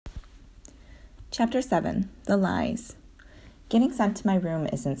Chapter 7, The Lies. Getting sent to my room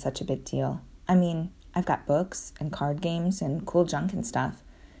isn't such a big deal. I mean, I've got books and card games and cool junk and stuff.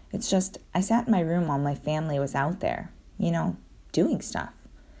 It's just, I sat in my room while my family was out there, doing stuff.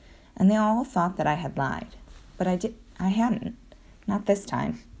 And they all thought that I had lied. But I hadn't. Not this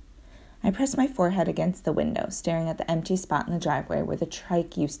time. I pressed my forehead against the window, staring at the empty spot in the driveway where the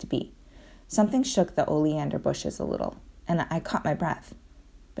trike used to be. Something shook the oleander bushes a little, and I caught my breath.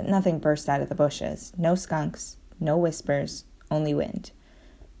 But nothing burst out of the bushes. No skunks, no whispers, only wind.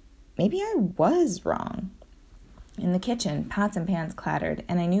 Maybe I was wrong. In the kitchen, pots and pans clattered,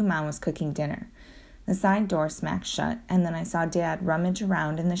 and I knew Mom was cooking dinner. The side door smacked shut, and then I saw Dad rummage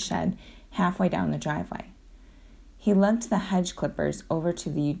around in the shed halfway down the driveway. He lugged the hedge clippers over to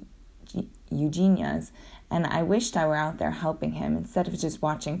the Eugenia's, and I wished I were out there helping him instead of just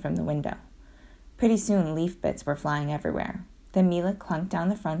watching from the window. Pretty soon, leaf bits were flying everywhere. Then Mila clunked down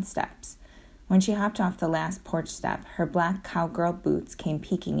the front steps. When she hopped off the last porch step, her black cowgirl boots came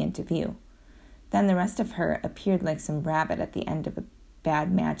peeking into view. Then the rest of her appeared like some rabbit at the end of a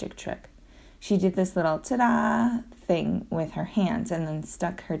bad magic trick. She did this little ta-da thing with her hands and then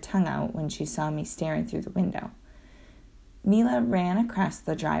stuck her tongue out when she saw me staring through the window. Mila ran across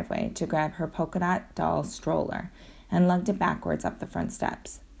the driveway to grab her polka dot doll stroller and lugged it backwards up the front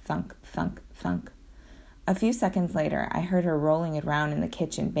steps. Thunk, thunk, thunk. A few seconds later, I heard her rolling around in the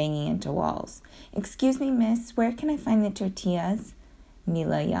kitchen, banging into walls. "Excuse me, miss, where can I find the tortillas?"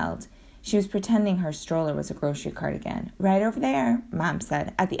 Mila yelled. She was pretending her stroller was a grocery cart again. "Right over there," Mom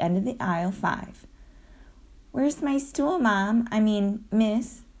said, "at the end of the aisle 5. "Where's my stool, Mom?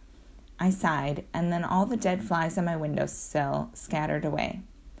 Miss?" I sighed, and then all the dead flies on my windowsill scattered away.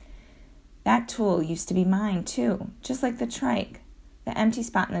 That tool used to be mine, too, just like the trike. The empty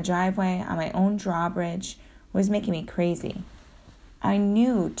spot in the driveway on my own drawbridge was making me crazy. I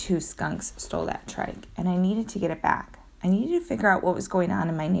knew 2 skunks stole that trike, and I needed to get it back. I needed to figure out what was going on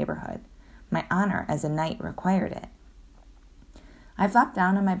in my neighborhood. My honor as a knight required it. I flopped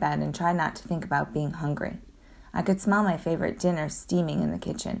down on my bed and tried not to think about being hungry. I could smell my favorite dinner steaming in the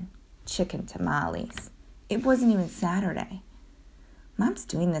kitchen. Chicken tamales. It wasn't even Saturday. "Mom's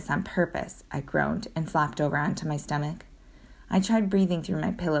doing this on purpose," I groaned and flopped over onto my stomach. I tried breathing through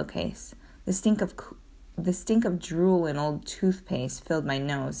my pillowcase. The stink of drool and old toothpaste filled my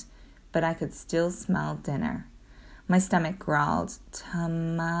nose, but I could still smell dinner. My stomach growled,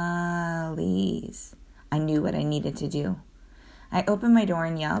 "Tamales." I knew what I needed to do. I opened my door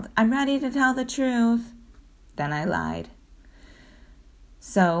and yelled, "I'm ready to tell the truth." Then I lied.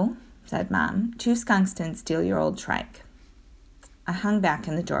 "So," said Mom, "2 skunks didn't steal your old trike." I hung back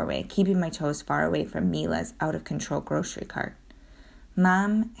in the doorway, keeping my toes far away from Mila's out-of-control grocery cart.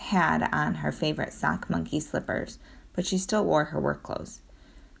 Mom had on her favorite sock monkey slippers, but she still wore her work clothes.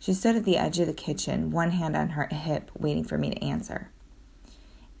 She stood at the edge of the kitchen, one hand on her hip, waiting for me to answer.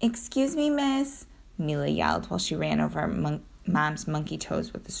 "Excuse me, miss," Mila yelled while she ran over Mom's monkey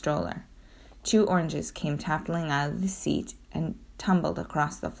toes with the stroller. 2 oranges came toppling out of the seat and tumbled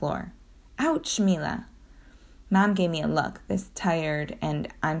across the floor. "Ouch, Mila." Mom gave me a look, this tired and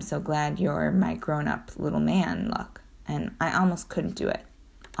 "I'm so glad you're my grown-up little man" look, and I almost couldn't do it.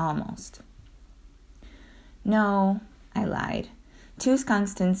 Almost. "No," I lied. 2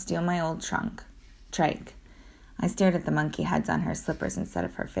 skunks didn't steal my old trike. I stared at the monkey heads on her slippers instead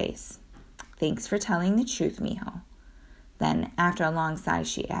of her face. "Thanks for telling the truth, mijo." Then, after a long sigh,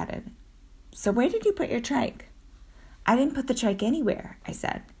 she added, "So where did you put your trike?" "I didn't put the trike anywhere," I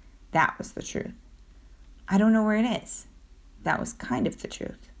said. That was the truth. "I don't know where it is." That was kind of the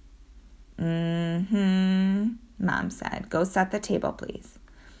truth. Mom said. "Go set the table, please."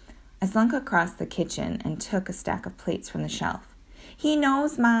 I slunk across the kitchen and took a stack of plates from the shelf. "He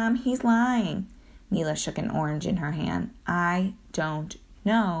knows, Mom. He's lying." Mila shook an orange in her hand. "I don't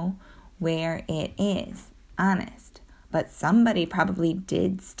know where it is, honest. But somebody probably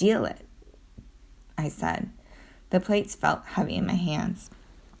did steal it," I said. The plates felt heavy in my hands.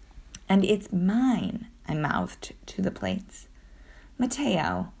 "And it's mine," I mouthed to the plates.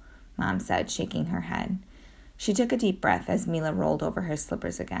 "Mateo," Mom said, shaking her head. She took a deep breath as Mila rolled over her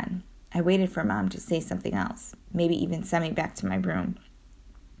slippers again. I waited for Mom to say something else, maybe even send me back to my room.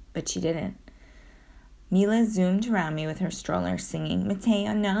 But she didn't. Mila zoomed around me with her stroller, singing,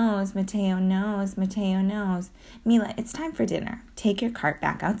 "Mateo knows, Mateo knows, Mateo knows." "Mila, it's time for dinner. Take your cart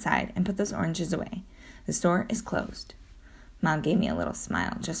back outside and put those oranges away. The store is closed." Mom gave me a little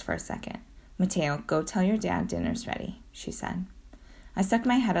smile just for a second. "Mateo, go tell your dad dinner's ready," she said. I stuck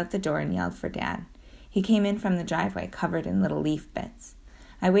my head out the door and yelled for Dad. He came in from the driveway, covered in little leaf bits.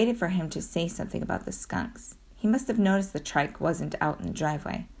 I waited for him to say something about the skunks. He must have noticed the trike wasn't out in the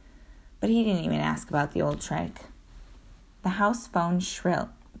driveway. but he didn't even ask about the old trike. The house phone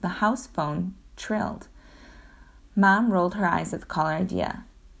trilled. Mom rolled her eyes at the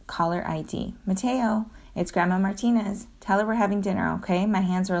caller ID. Mateo, it's Grandma Martinez. Tell her we're having dinner, okay? My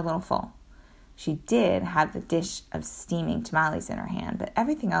hands are a little full. She did have the dish of steaming tamales in her hand, but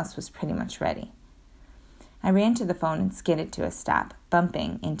everything else was pretty much ready. I ran to the phone and skidded to a stop,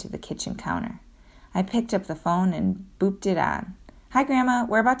 bumping into the kitchen counter. I picked up the phone and booped it on. Hi, Grandma.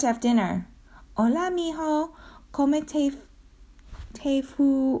 We're about to have dinner. Hola, mijo. ¿Cómo te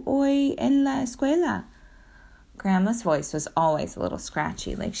fue hoy en la escuela? Grandma's voice was always a little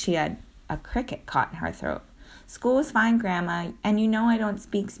scratchy, like she had a cricket caught in her throat. School was fine, Grandma, and you know I don't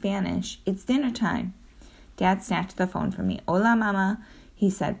speak Spanish. It's dinner time. Dad snatched the phone from me. Hola, Mama, he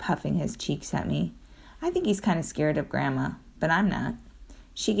said, puffing his cheeks at me. I think he's kind of scared of Grandma, but I'm not.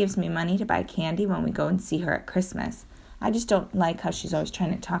 She gives me money to buy candy when we go and see her at Christmas. I just don't like how she's always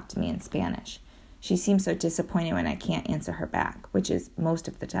trying to talk to me in Spanish. She seems so disappointed when I can't answer her back, which is most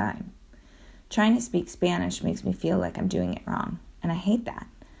of the time. Trying to speak Spanish makes me feel like I'm doing it wrong, and I hate that.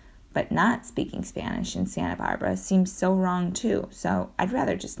 But not speaking Spanish in Santa Barbara seems so wrong too, so I'd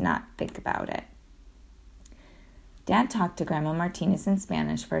rather just not think about it. Dad talked to Grandma Martinez in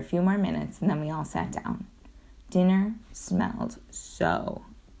Spanish for a few more minutes, and then we all sat down. Dinner smelled so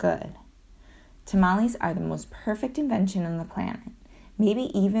good. Tamales are the most perfect invention on the planet,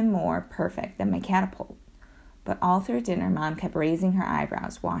 maybe even more perfect than my catapult. But all through dinner, Mom kept raising her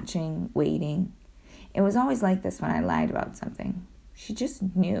eyebrows, watching, waiting. It was always like this when I lied about something. She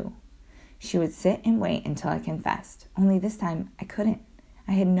just knew. She would sit and wait until I confessed, only this time I couldn't.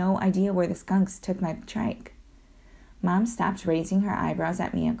 I had no idea where the skunks took my trike. Mom stopped raising her eyebrows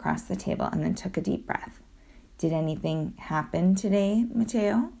at me across the table and then took a deep breath. Did anything happen today,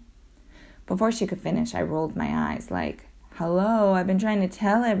 Mateo? Before she could finish, I rolled my eyes like, hello, I've been trying to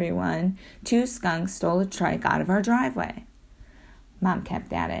tell everyone 2 skunks stole a trike out of our driveway. Mom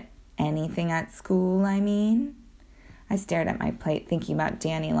kept at it. Anything at school, I mean? I stared at my plate, thinking about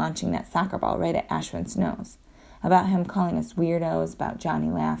Danny launching that soccer ball right at Ashwin's nose, about him calling us weirdos, about Johnny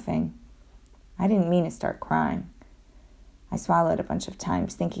laughing. I didn't mean to start crying. I swallowed a bunch of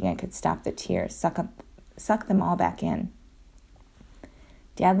times, thinking I could stop the tears, suck them all back in.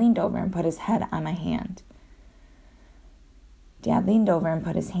 Dad leaned over and put his hand on my head,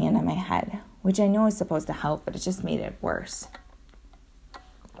 which I know is supposed to help, but it just made it worse.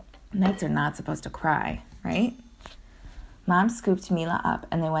 Nights are not supposed to cry, right? Mom scooped Mila up,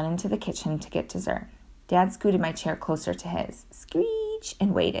 and they went into the kitchen to get dessert. Dad scooted my chair closer to his, screech,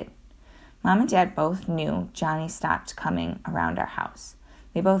 and waited. Mom and Dad both knew Johnny stopped coming around our house.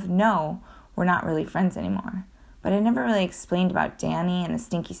 They both know we're not really friends anymore, but I never really explained about Danny and the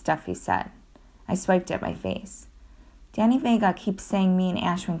stinky stuff he said. I swiped at my face. Danny Vega keeps saying me and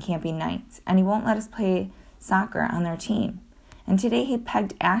Ashwin can't be knights, and he won't let us play soccer on their team. And today he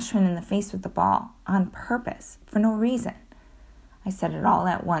pegged Ashwin in the face with the ball, on purpose, for no reason. I said it all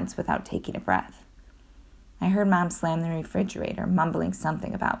at once without taking a breath. I heard Mom slam the refrigerator, mumbling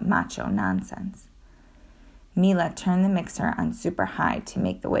something about macho nonsense. Mila turned the mixer on super high to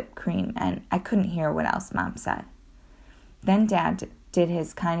make the whipped cream, and I couldn't hear what else Mom said. Then Dad did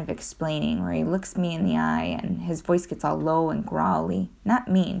his kind of explaining where he looks me in the eye and his voice gets all low and growly, not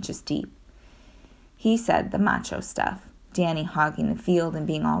mean, just deep. He said the macho stuff, Danny hogging the field and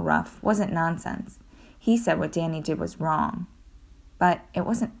being all rough, wasn't nonsense. He said what Danny did was wrong. But it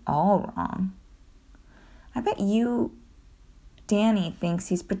wasn't all wrong. I bet Danny thinks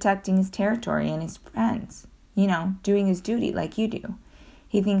he's protecting his territory and his friends. Doing his duty like you do.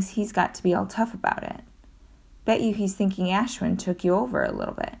 He thinks he's got to be all tough about it. Bet you he's thinking Ashwin took you over a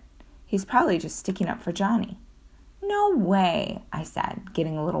little bit. He's probably just sticking up for Johnny. No way, I said,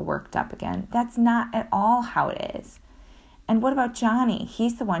 getting a little worked up again. That's not at all how it is. And what about Johnny?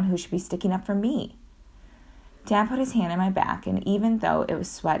 He's the one who should be sticking up for me. Dad put his hand on my back, and even though it was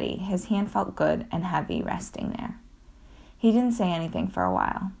sweaty, his hand felt good and heavy resting there. He didn't say anything for a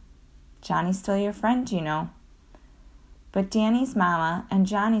while. Johnny's still your friend, But Danny's mama and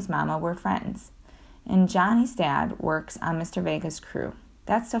Johnny's mama were friends, and Johnny's dad works on Mr. Vega's crew.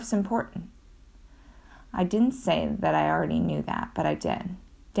 That stuff's important. I didn't say that I already knew that, but I did.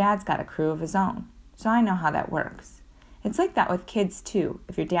 Dad's got a crew of his own, so I know how that works. It's like that with kids, too.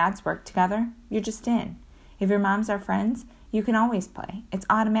 If your dads work together, you're just in. If your moms are friends, you can always play. It's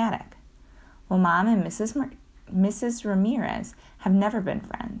automatic. Well, Mom and Mrs. Ramirez have never been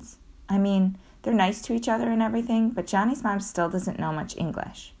friends. I mean, they're nice to each other and everything, but Johnny's mom still doesn't know much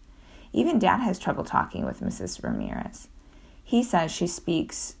English. Even Dad has trouble talking with Mrs. Ramirez. He says she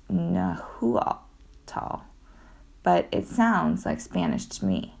speaks Nahuatl, but it sounds like Spanish to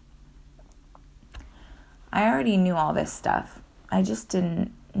me. I already knew all this stuff. I just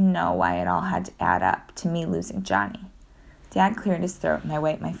didn't know why it all had to add up to me losing Johnny. Dad cleared his throat and I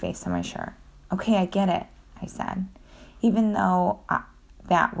wiped my face on my shirt. Okay, I get it, I said, even though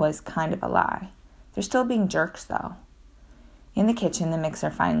that was kind of a lie. They're still being jerks, though. In the kitchen, the mixer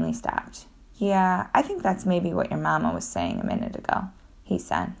finally stopped. Yeah, I think that's maybe what your mama was saying a minute ago, he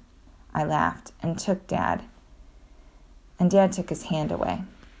said. I laughed and Dad took his hand away.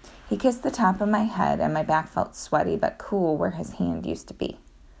 He kissed the top of my head and my back felt sweaty but cool where his hand used to be.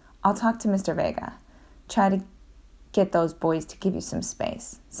 I'll talk to Mr. Vega. Try to get those boys to give you some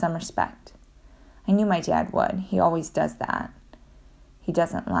space, some respect. I knew my dad would. He always does that. He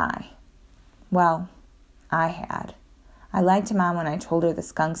doesn't lie. Well, I had. I lied to Mom when I told her the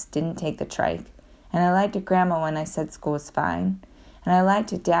skunks didn't take the trike, and I lied to Grandma when I said school was fine, and I lied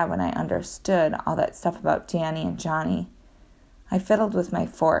to Dad when I understood all that stuff about Danny and Johnny. I fiddled with my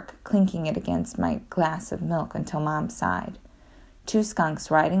fork, clinking it against my glass of milk until Mom sighed. 2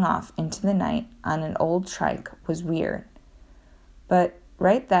 skunks riding off into the night on an old trike was weird. But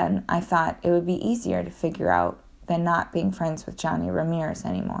right then, I thought it would be easier to figure out than not being friends with Johnny Ramirez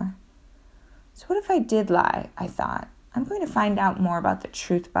anymore. So what if I did lie, I thought. I'm going to find out more about the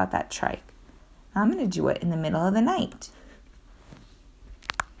truth about that trike. I'm going to do it in the middle of the night.